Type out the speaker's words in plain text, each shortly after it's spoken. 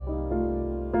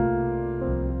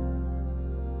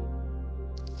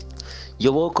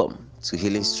You're welcome to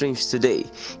Healing Streams. Today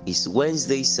is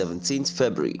Wednesday, 17th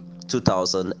February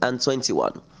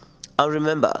 2021. And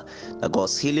remember that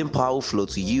God's healing power will flow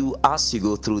to you as you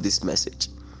go through this message.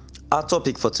 Our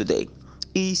topic for today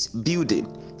is Building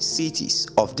Cities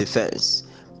of Defense,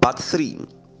 Part 3.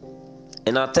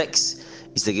 And our text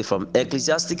is taken from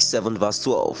Ecclesiastes 7 verse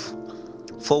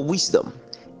 12. For wisdom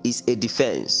is a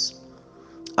defense,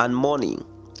 and money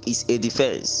is a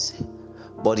defense.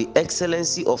 But the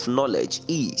excellency of knowledge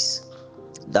is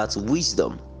that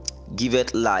wisdom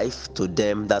giveth life to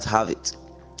them that have it.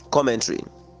 Commentary.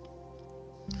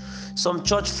 Some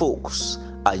church folks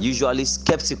are usually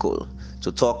skeptical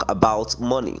to talk about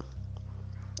money.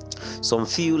 Some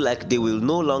feel like they will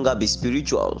no longer be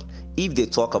spiritual if they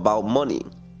talk about money.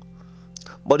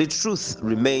 But the truth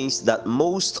remains that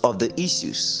most of the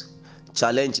issues,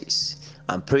 challenges,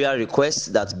 and prayer requests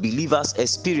that believers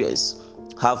experience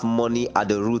have money at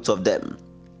the root of them.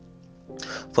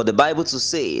 For the Bible to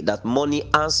say that money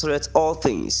answereth all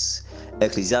things,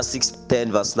 Ecclesiastes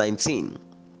 10 verse 19,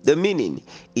 the meaning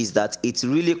is that it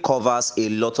really covers a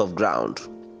lot of ground.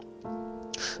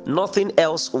 Nothing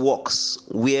else works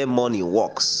where money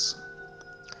works.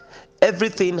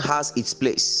 Everything has its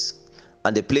place,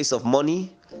 and the place of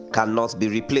money cannot be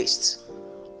replaced.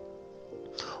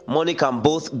 Money can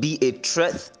both be a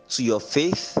threat to your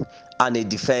faith and a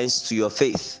defense to your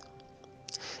faith.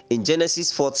 In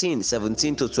Genesis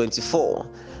 14:17-24,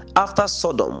 after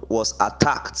Sodom was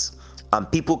attacked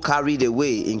and people carried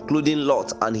away, including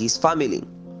Lot and his family,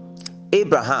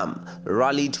 Abraham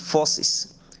rallied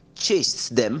forces,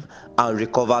 chased them, and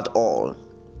recovered all.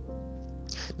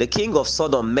 The king of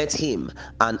Sodom met him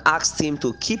and asked him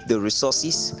to keep the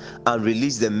resources and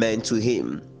release the men to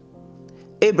him.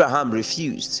 Abraham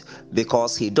refused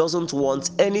because he doesn't want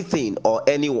anything or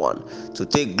anyone to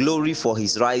take glory for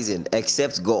his rising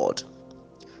except God.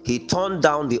 He turned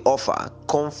down the offer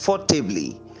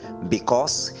comfortably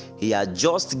because he had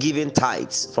just given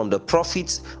tithes from the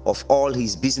profits of all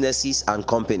his businesses and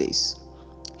companies.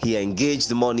 He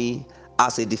engaged money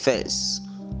as a defense.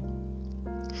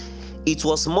 It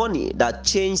was money that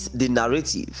changed the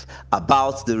narrative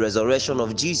about the resurrection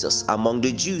of Jesus among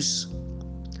the Jews.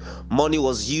 Money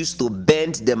was used to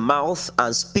bend the mouth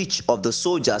and speech of the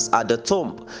soldiers at the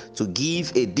tomb to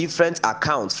give a different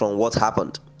account from what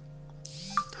happened.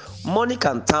 Money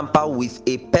can tamper with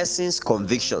a person's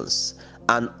convictions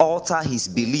and alter his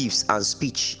beliefs and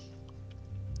speech.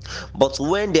 But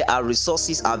when there are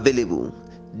resources available,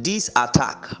 this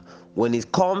attack, when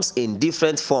it comes in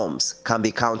different forms, can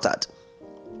be countered.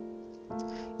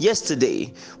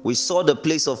 Yesterday, we saw the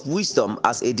place of wisdom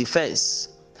as a defense.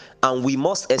 And we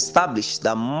must establish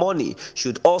that money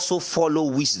should also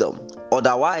follow wisdom.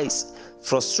 Otherwise,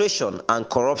 frustration and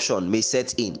corruption may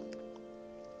set in.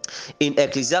 In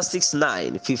Ecclesiastes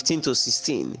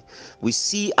 9:15-16, we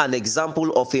see an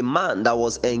example of a man that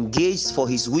was engaged for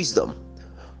his wisdom,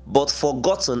 but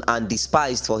forgotten and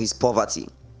despised for his poverty.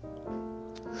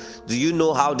 Do you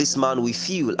know how this man will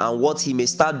feel and what he may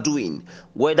start doing,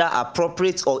 whether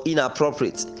appropriate or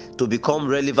inappropriate, to become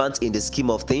relevant in the scheme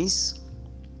of things?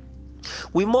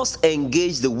 We must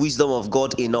engage the wisdom of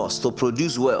God in us to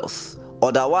produce wealth.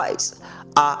 Otherwise,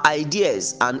 our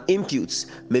ideas and inputs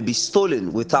may be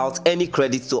stolen without any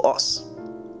credit to us.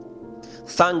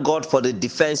 Thank God for the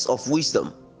defense of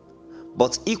wisdom,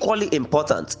 but equally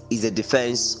important is the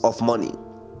defense of money.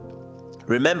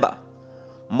 Remember,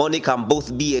 money can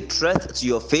both be a threat to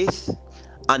your faith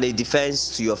and a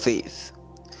defense to your faith.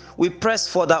 We press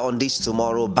further on this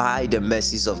tomorrow by the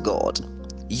mercies of God.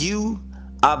 You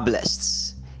are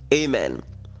blessed. Amen.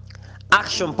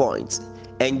 Action point: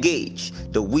 engage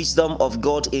the wisdom of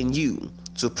God in you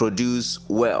to produce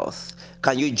wealth.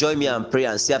 Can you join me and pray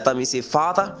and say after me? Say,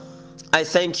 Father, I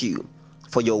thank you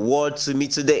for your word to me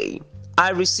today. I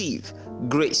receive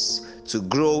grace to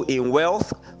grow in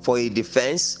wealth for a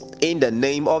defense in the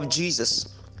name of Jesus.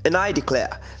 And I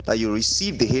declare that you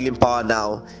receive the healing power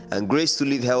now and grace to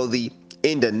live healthy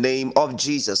in the name of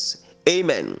Jesus.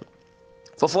 Amen.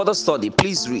 For further study,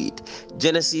 please read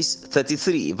Genesis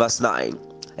 33 verse 9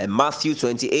 and Matthew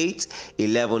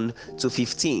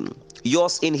 28:11-15.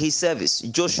 Yours in his service,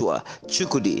 Joshua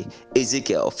Chukwudi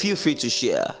Ezekiel. Feel free to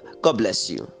share. God bless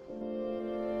you.